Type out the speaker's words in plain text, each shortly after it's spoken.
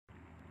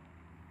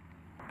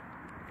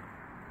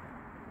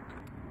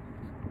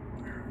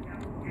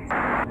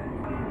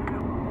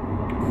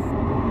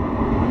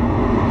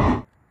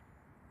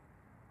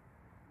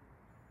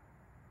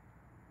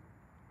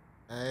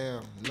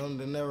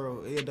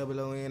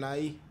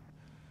L-O-O-N-I-E.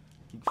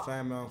 You can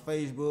find me on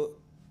Facebook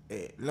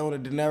at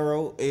Loonie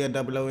Dinero,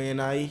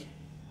 L-O-O-N-I-E.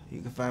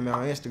 You can find me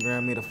on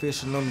Instagram at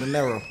official Loonie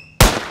Dinero.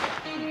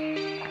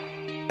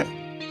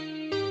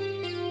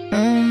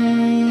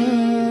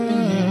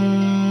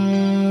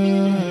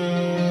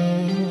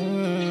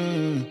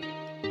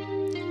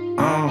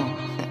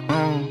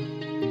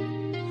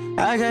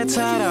 I got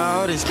tired of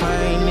all this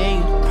pain,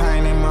 nigga.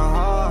 Pain in my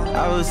heart.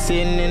 I was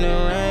sitting in the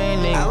rain,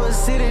 nigga. I was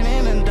sitting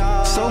in the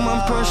dark. So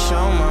much pressure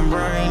on my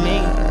brain,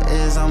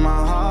 nigga. It's on my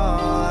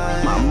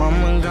heart. My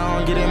mama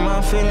gon' get in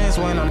my feelings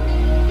when I'm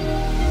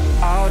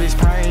all this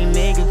pain,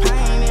 nigga.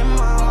 Pain in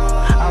my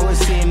heart. I was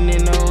sitting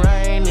in the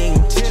rain,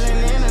 nigga.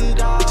 Chilling in the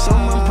dark. So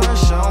much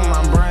pressure on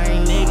my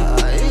brain,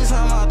 nigga. It's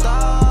on my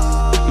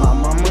thoughts. My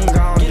mama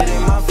gon' get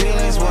in my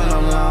feelings when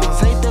I'm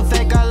lost. Hate the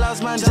fact I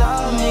lost my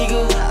job,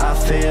 nigga. I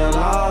feel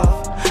lost.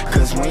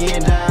 Cause when you're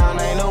down,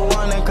 ain't no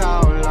one to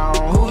call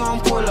on. Who gon'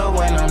 pull up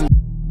when I'm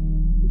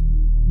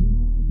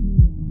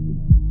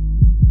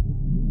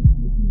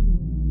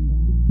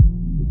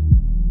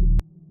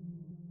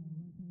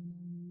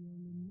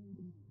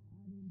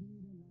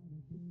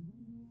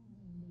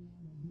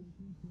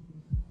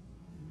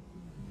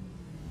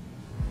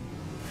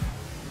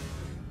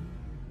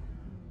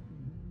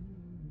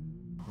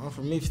I'm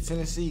from Memphis,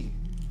 Tennessee,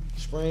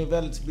 Spring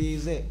Valley to be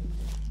exact,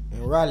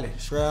 and Raleigh,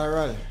 Stroud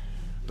Raleigh,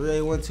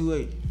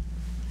 38128.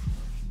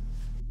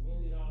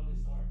 When did all this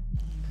start?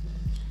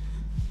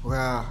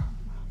 Well,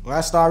 when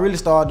I really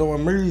started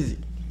doing music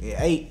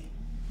at 8,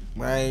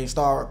 when I ain't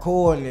started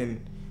recording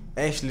and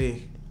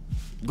actually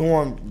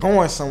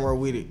going somewhere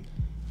with it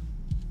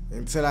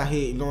until I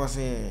hit, you know what I'm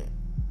saying,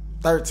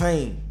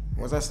 13.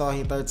 Once I started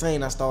hitting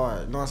 13, I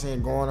started, you know what I'm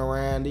saying, going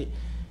around it,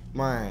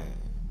 man,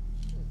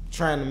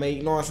 trying to make,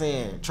 you know what I'm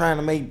saying, trying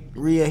to make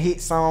real hit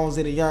songs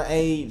at a young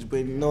age, but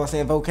you know what I'm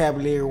saying,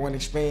 vocabulary wasn't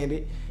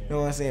expanded, you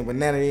know what I'm saying, but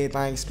now that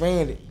everything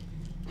expanded,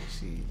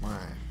 shit, man,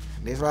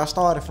 that's where I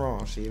started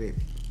from, shit,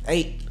 at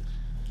 8.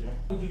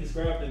 How would you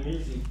describe the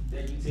music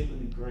that you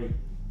typically create?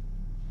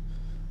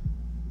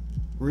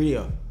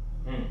 Real.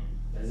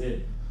 That's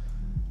it.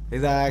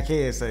 That's all I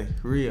can say,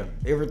 real.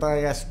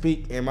 Everything I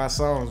speak in my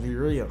songs be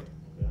real.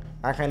 Okay.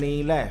 I can't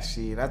even lie,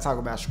 shit, I talk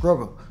about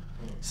struggle.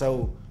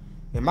 So,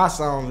 in my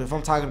songs, if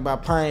I'm talking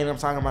about pain, I'm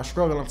talking about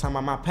struggle, I'm talking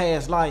about my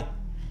past life,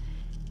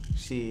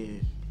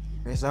 shit,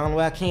 that's the only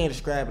way I can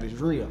describe it, is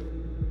real.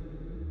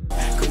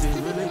 Cause it's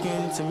really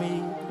getting to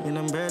me, and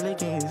I'm barely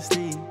getting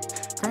sleep.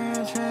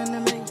 I'm trying to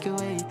make a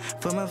way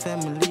for my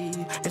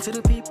family, and to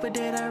the people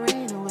that I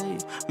ran away.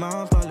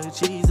 My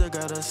apologies, I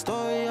got a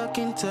story I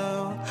can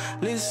tell.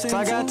 Listen so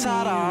I got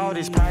tired of all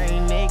this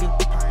pain, nigga.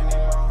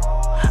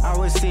 I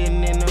was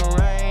sitting in the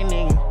rain,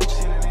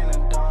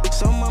 nigga.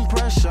 So much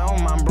pressure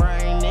on my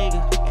brain,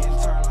 nigga.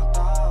 Internal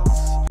thoughts.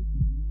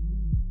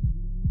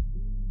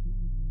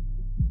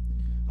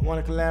 I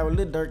wanna collab with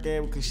Lil Durk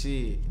because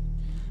shit,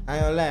 I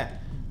ain't gonna lie,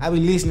 I be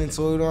listening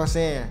to it, you know what I'm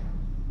saying?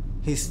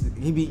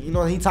 He be, you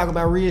know, he talk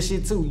about real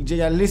shit too. You just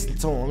gotta listen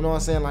to him, you know what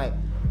I'm saying? Like,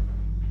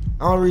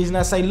 the only reason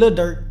I say Lil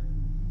Durk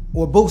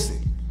or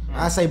Boosie,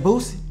 I say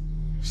Boosie.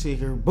 Shit,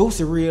 cause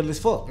Boosie real as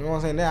fuck, you know what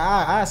I'm saying?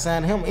 Now I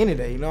sign him any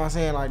day, you know what I'm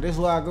saying? Like, this is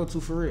who I go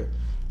to for real. You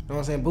know what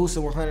I'm saying?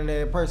 Boosie 100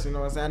 that person, you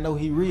know what I'm saying? I know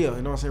he real,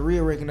 you know what I'm saying?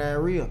 Real recognize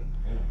real.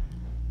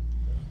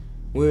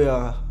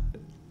 Well,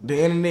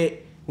 the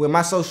internet, with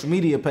my social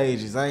media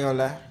pages, I ain't gonna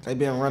lie, they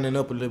been running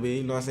up a little bit,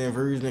 you know what I'm saying?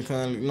 Views been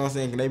coming, you know what I'm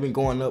saying? They been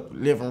going up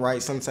left and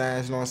right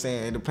sometimes, you know what I'm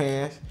saying? It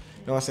depends,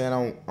 you know what I'm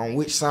saying, on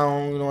which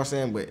song, you know what I'm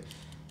saying? But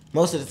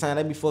most of the time,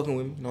 they be fucking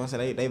with me, you know what I'm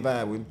saying? They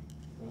vibe with me.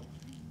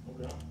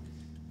 Okay.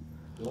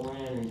 Go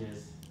in and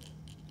just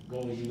go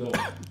as you go.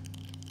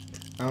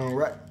 I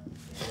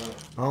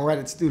don't write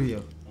at the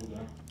studio.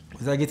 Okay.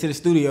 As I get to the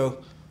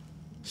studio,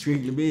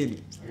 strictly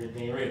business.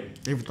 Everything ready?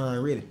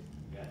 Everything ready.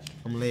 Gotcha.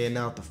 I'm laying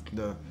out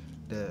the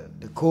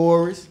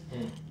chorus,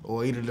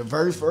 or either the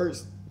verse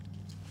first,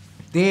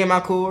 then my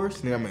chorus,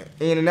 then I'm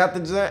in and out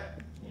the joint.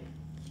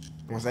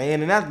 Once I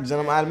in and out the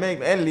joint, I'm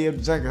automatically ad-lib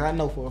the joint, cause I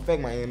know for a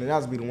fact my in and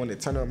outs be the one that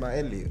turn up my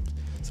ad-libs.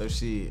 So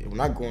shit, when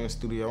I go in the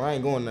studio, I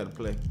ain't going another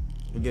play.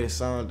 We get a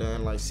song done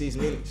in like 6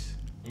 minutes.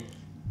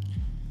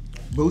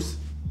 Boost.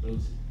 Why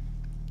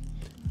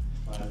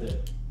is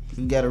that?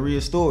 He got a real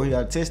story, he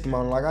got a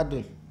testimony like I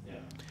do. Yeah.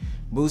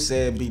 Boost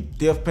said be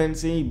death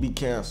penalty, be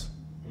canceled.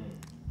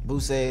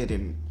 Boost said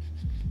and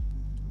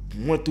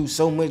went through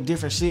so much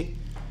different shit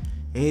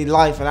in his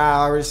life, and I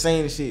already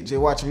seen the shit, just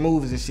watching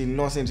movies and shit, you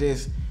know what I'm saying,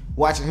 just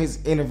watching his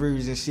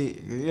interviews and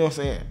shit, you know what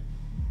I'm saying?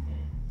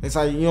 It's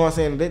like, you know what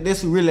I'm saying,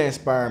 that's who really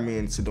inspired me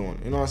into doing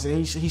it, you know what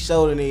I'm saying? He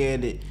showed in the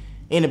end that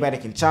anybody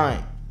can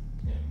change.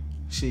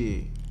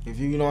 Shit, if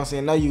you know what I'm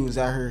saying, know you was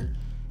out here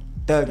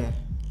thugging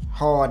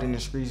hard in the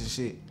streets and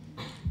shit,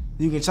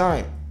 you can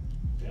change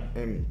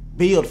and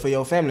build for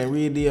your family and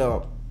really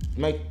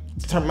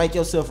make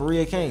yourself a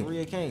real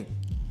king.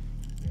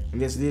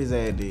 And that's this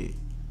ad did.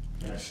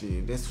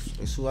 Shit,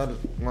 that's who I do.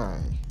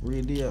 Man,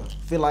 real deal.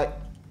 Feel like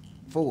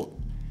forward.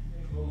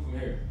 Move from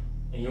here,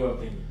 in your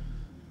opinion.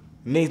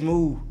 Next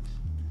move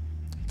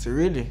to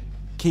really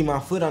keep my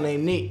foot on their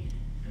neck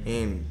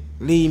and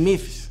leave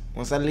Memphis.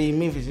 Once I leave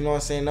Memphis, you know what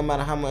I'm saying? No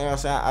matter how much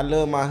else I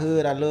love my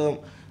hood, I love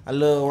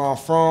where I'm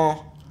from.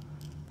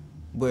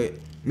 But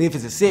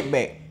Memphis is a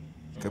setback.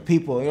 Cause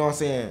people, you know what I'm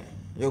saying?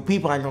 Your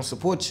people ain't gonna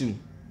support you.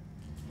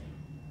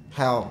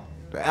 How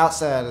the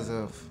outsiders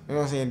of, you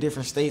know what I'm saying,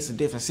 different states and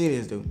different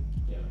cities do.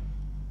 Yeah.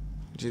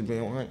 Just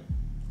being right.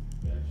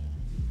 Gotcha.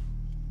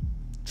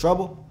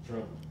 Trouble?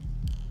 Trouble.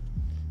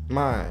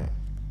 Mine.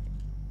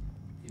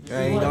 I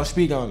ain't gonna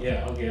speak on it.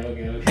 Yeah, okay.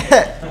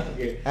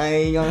 Okay. I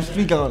ain't gonna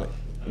speak on it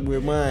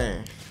with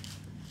mine.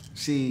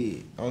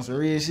 Shit, on some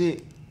real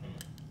shit,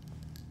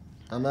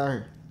 I'm out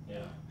here.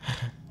 Yeah.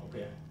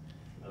 Okay.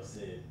 That's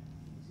it.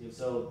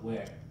 So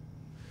where?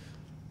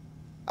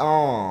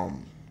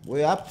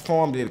 Well, I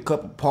performed at a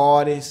couple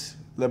parties,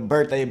 little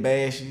birthday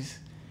bashes,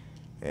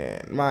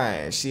 and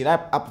man, shit, I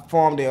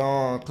performed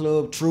at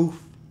Club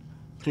Truth,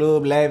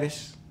 Club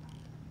Lavish,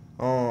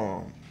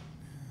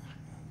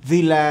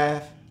 V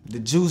Live, the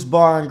Juice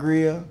Bar and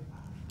Grill.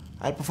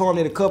 I performed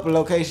at a couple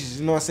locations,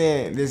 you know what I'm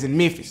saying, that's in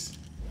Memphis.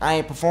 I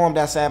ain't performed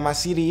outside my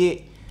city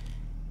yet.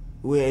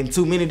 We're in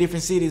too many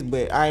different cities,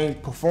 but I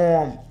ain't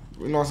performed,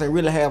 you know what I'm saying,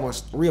 really have a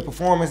real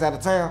performance out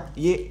of town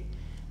yet,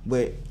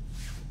 but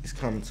it's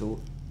coming to it.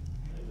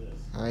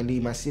 I ain't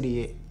leave my city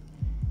yet.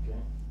 Okay.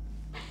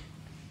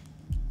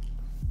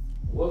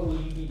 What would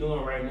you be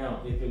doing right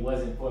now if it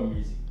wasn't for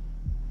music?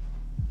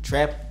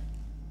 Trap.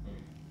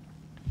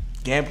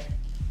 Gambling.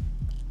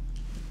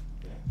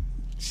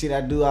 Shit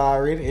I do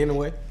already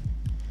anyway.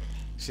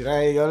 Shit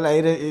I ain't gonna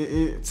lie.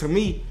 To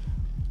me,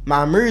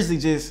 my music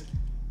just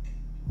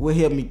will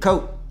help me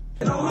cope.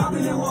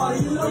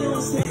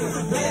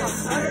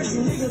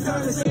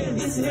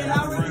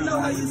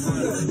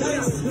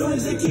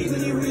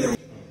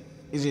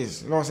 It's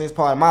just, you know what I'm saying, it's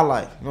part of my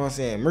life. You know what I'm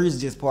saying? Music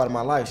is just part of my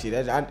life.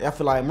 Shit, I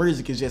feel like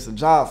music is just a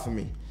job for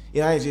me.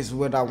 It ain't just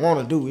what I want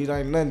to do. It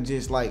ain't nothing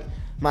just like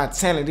my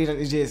talent.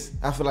 It's just,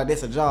 I feel like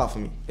that's a job for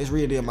me. It's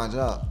really my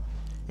job.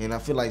 And I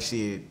feel like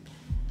shit,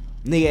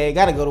 nigga ain't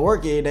gotta go to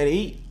work every day to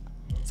eat.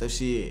 So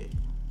shit,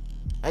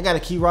 I gotta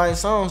keep writing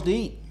songs to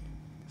eat.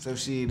 So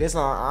shit, that's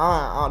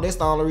the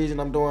only reason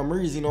I'm doing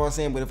music, you know what I'm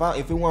saying? But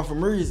if it weren't for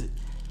music,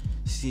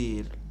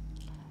 shit,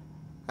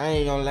 I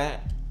ain't gonna lie.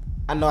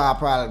 I know I'll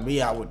probably be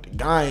out with the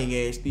gang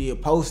ass still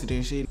posted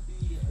and shit.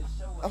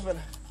 I'm finna,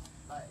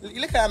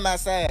 look how I'm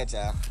outside,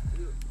 y'all.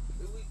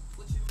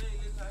 What you mean,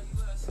 look how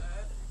you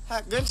outside?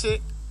 Hot gun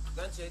shit.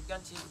 Gun check,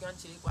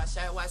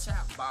 watch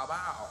out, bow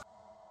bow.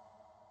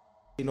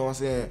 You know what I'm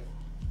saying?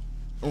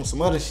 On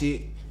some other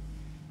shit.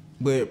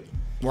 But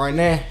right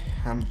now,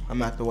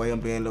 I'm out the way. I'm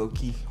being low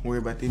key. Worry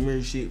about this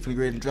mirror shit. Finna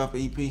go ahead and drop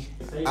an EP.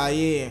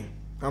 Yeah.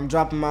 I'm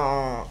dropping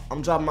my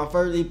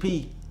first EP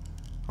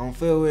on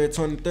February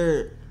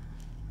 23rd.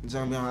 It's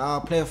gonna be on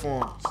all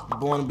platforms. I'm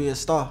born to be a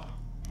star.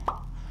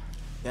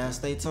 Y'all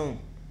stay tuned.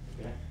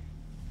 Okay.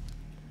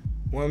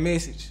 One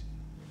message.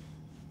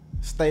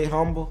 Stay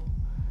humble.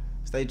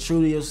 Stay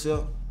true to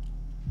yourself.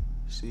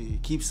 See,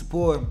 keep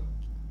supporting.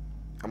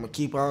 I'm gonna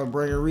keep on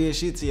bringing real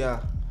shit to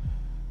y'all.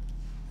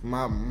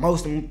 My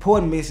most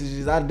important message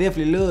is I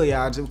definitely love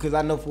y'all just because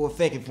I know for a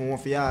fact if it weren't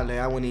for y'all, like,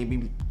 I wouldn't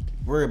even be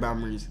worried about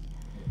music.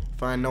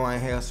 If I know I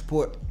ain't have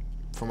support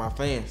from my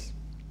fans.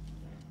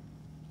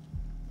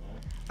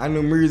 I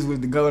knew music was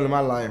the goal of my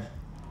life.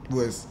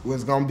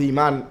 Was gonna be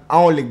my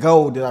only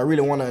goal that I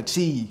really wanna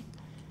achieve.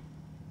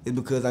 Is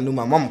because I knew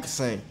my mama could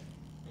sing.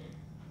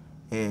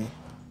 And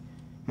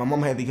my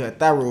mama had to get her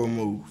thyroid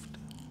removed.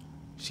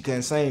 She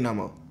couldn't sing no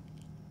more.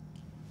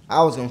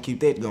 I was gonna keep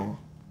that going.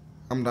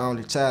 I'm the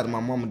only child of my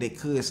mama that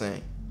could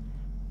sing.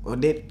 Or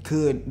that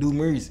could do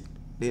music.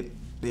 That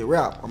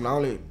rap. I'm the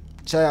only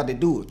child that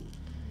do it.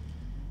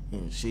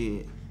 And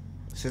shit,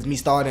 since me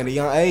starting at a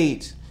young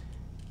age,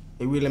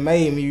 it really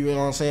made me, you know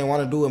what I'm saying,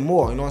 want to do it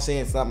more. You know what I'm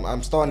saying? So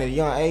I'm starting at a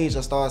young age.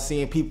 I started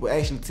seeing people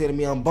actually telling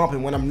me I'm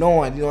bumping when I'm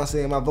knowing, you know what I'm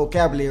saying, my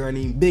vocabulary ain't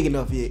even big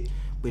enough yet.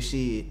 But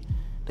shit,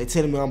 they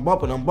telling me I'm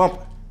bumping. And I'm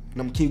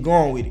gonna keep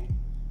going with it.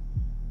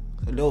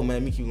 So they'll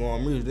make me keep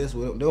going music. That's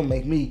what they'll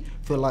make me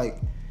feel like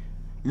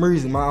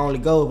music is my only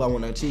goal if I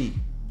want to achieve.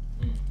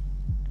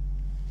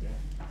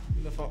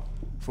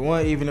 For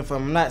one, even if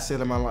I'm not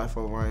selling my life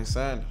over, I ain't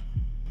signing.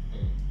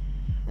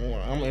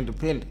 I'm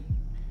independent.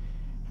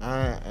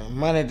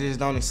 Money just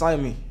don't excite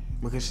me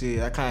because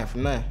shit, I came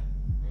from nothing.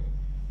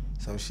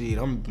 So shit,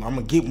 I'm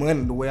gonna get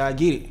money the way I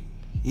get it,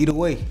 either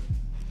way.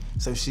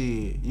 So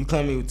shit, you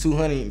come in with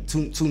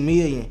 2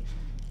 million,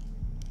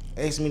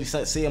 ask me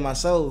to sell my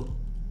soul,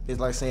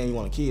 it's like saying you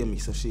wanna kill me.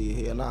 So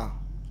shit, hell nah.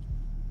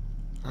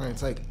 I ain't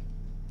taking.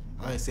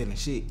 I ain't selling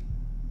shit.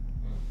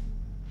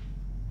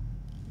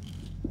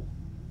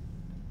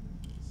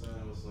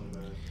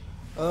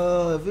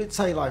 If it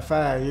take like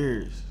 5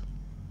 years.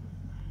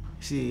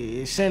 Shit,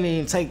 it shouldn't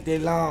even take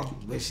that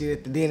long. But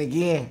shit, then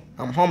again,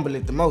 I'm humble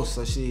at the most.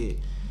 So shit,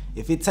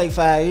 if it take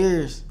 5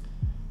 years,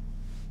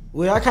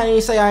 well, I can't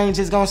even say I ain't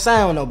just gonna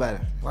sign with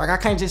nobody. Like, I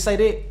can't just say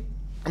that.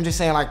 I'm just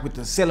saying, like, with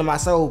the selling my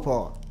soul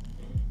part.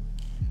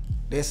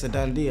 That's a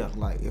done deal.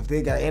 Like, if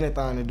they got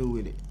anything to do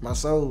with it, my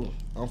soul,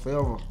 I'm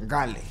forever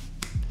godly.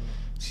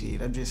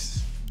 Shit, I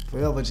just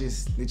forever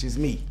it's just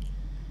me.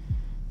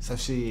 So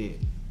shit,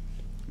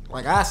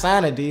 like I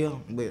sign a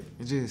deal, but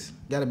it just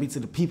gotta be to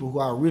the people who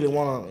I really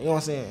wanna, you know what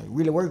I'm saying,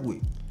 really work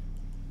with.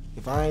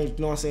 If I ain't,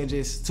 you know what I'm saying,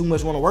 just too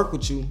much wanna work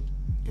with you,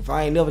 if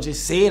I ain't never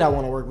just said I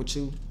wanna work with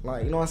you,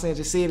 like, you know what I'm saying,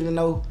 just said it in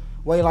no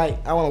way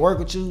like I wanna work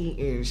with you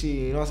and shit,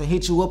 you know what I'm saying,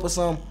 hit you up or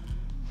something,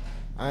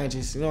 I ain't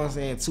just, you know what I'm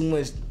saying, too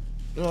much,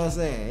 you know what I'm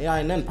saying, it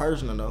ain't nothing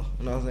personal though,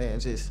 you know what I'm saying,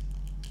 just,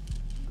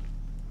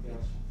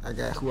 I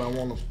got who I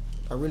wanna,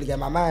 I really got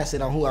my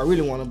mindset on who I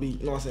really wanna be,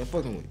 you know what I'm saying,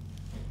 fucking with.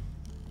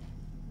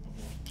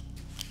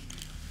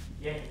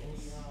 Yeah,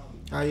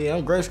 Oh yeah,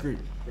 I'm Grace Creek.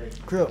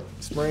 Crip,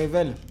 Spring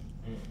Valley.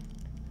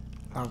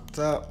 Off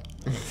the top.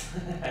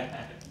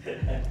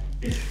 Okay.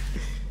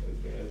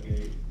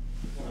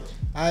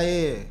 Oh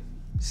yeah.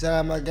 Shout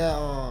out my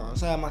guy,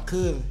 shout out my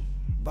cousin,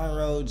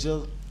 Myron O,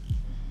 Jill.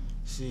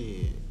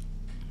 Shit.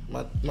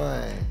 My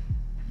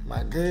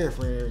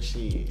girlfriend,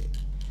 shit.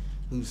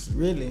 Who's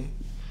really,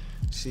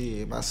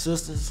 shit, my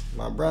sisters,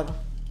 my brother.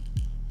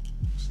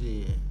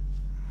 Shit.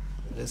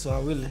 That's what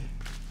I'm really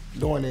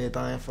doing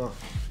everything for.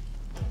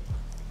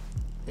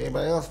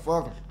 Everybody else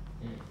fucking.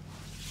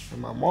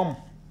 And my mama.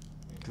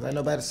 Cause ain't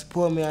nobody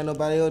support me, ain't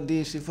nobody else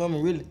did shit for me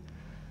really.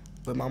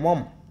 But my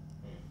mama.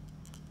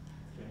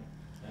 Okay.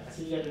 I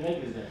see you got the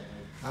niggas there.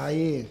 Ah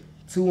yeah.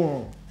 2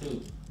 on.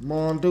 2.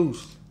 Mom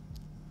Deuce.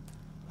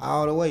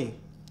 All the way.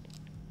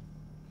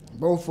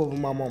 Both of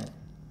them my mama.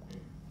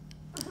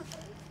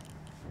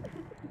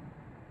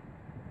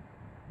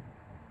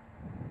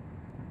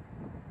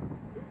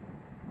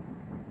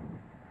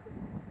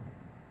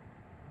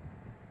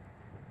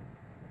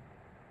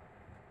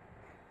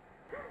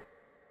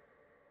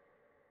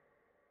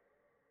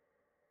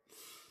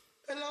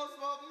 I lost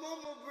my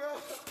mama, bro.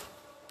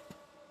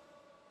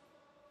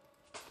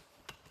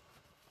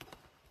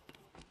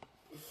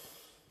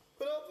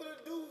 What I'm gonna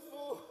do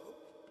for?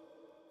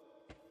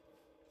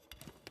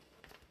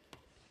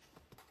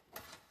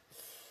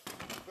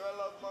 Bro, I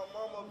lost my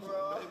mama, bro.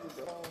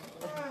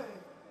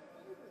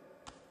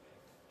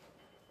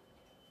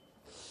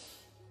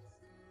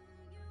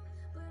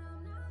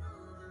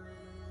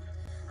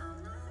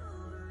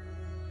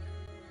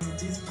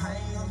 This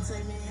pain gon'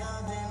 take me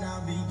out, then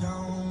I'll be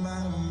gone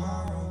by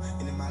tomorrow.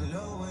 And if my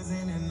love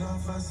wasn't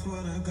enough, I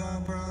swear to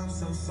God, bro, I'm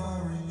so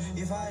sorry.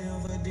 If I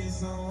ever did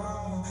so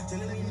wrong,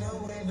 just let me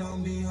know and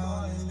don't be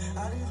heartless.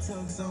 I done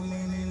took so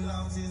many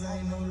losses,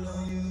 ain't no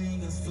love, you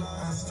niggas fly.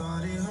 I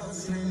started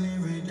hustling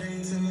every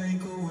day to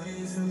make a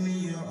way for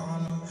me, your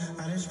honor.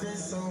 I done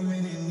stressed so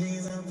many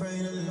niggas, I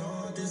pray the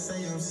Lord to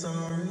say I'm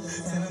sorry.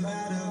 Send them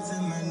back down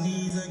to my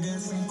knees, I got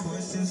some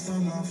questions for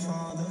my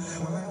father.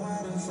 Why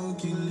the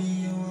fuck you leave?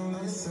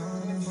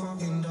 Son and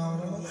fucking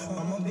daughter.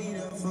 I'ma be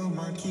there for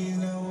my kids,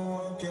 never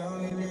walk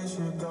out in this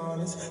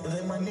regardless. But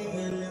let my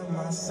nigga left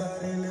my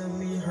side and left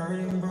me hurt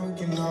and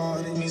broken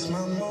hearted. Miss my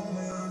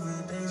mama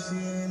every day, she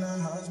in the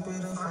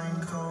hospital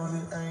from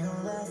COVID. Ain't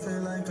gonna lie,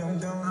 feel like I'm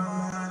gone.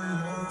 I'm out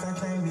of luck, I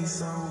can't be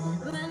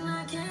sober. When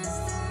I can't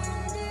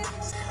stand it,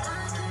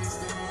 I can't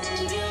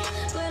stand it.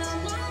 But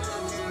I'm not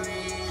over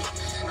it,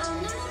 I'm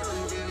not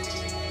over it.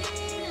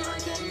 I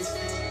can't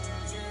stand it,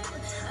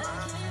 I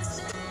can't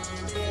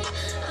stand it.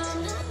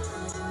 I'm not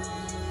over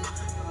it,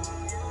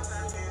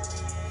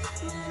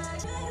 man, I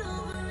can't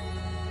over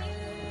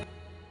it.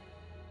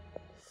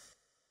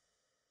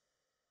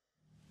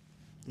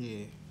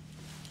 Yeah.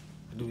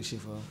 I do this shit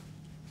for her.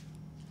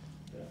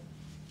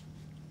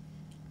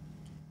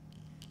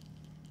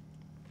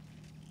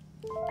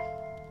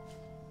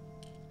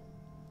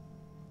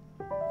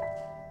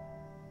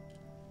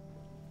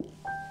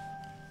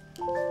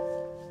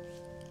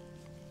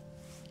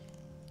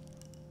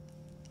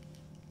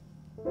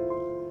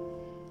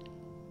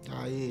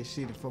 Oh yeah,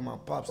 shit for my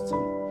pops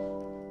too.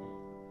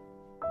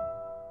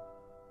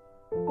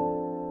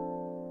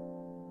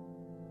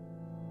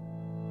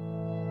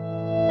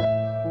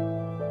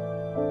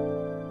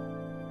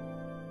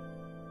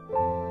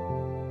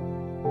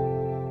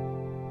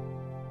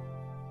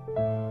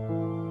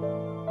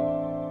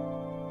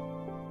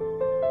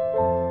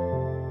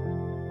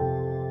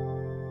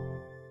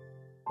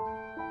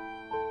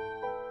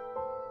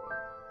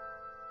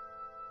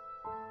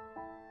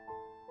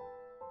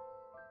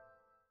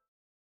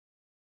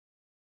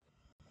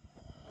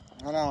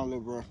 Hold on, little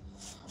bro.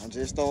 I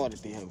just started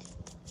this hoe.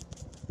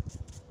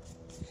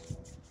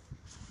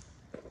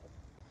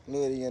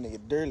 Look at this young nigga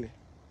dirty.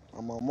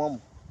 On my mama.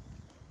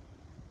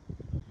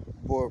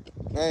 Boy,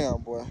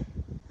 damn, boy.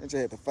 I just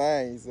had to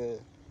find his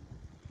ass.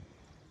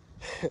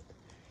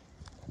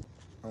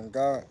 On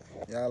God,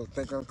 y'all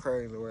think I'm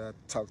crazy the way I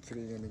talk to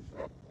these young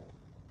niggas.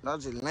 I'm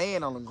just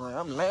laying on the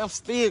ground. I'm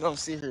still gonna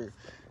sit here.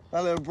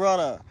 My little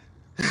brother.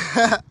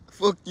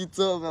 Fuck you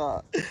talking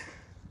about.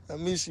 I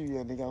miss you,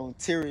 young nigga. On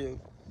Ontario.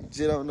 You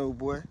just don't know,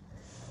 boy.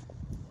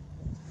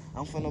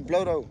 I'm finna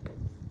blow though.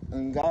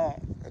 On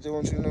God. I just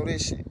want you to know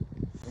this shit.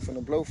 I'm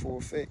finna blow for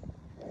a fact.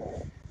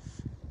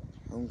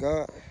 On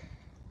God.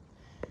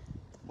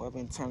 Boy, I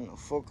been turning the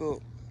fuck up.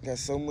 Got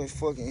so much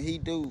fucking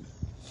heat, dude.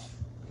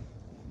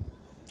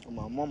 On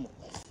my mama.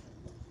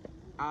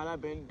 All I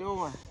been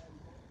doing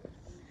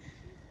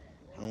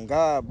On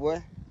God, boy.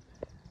 I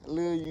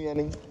love you, young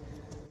nigga.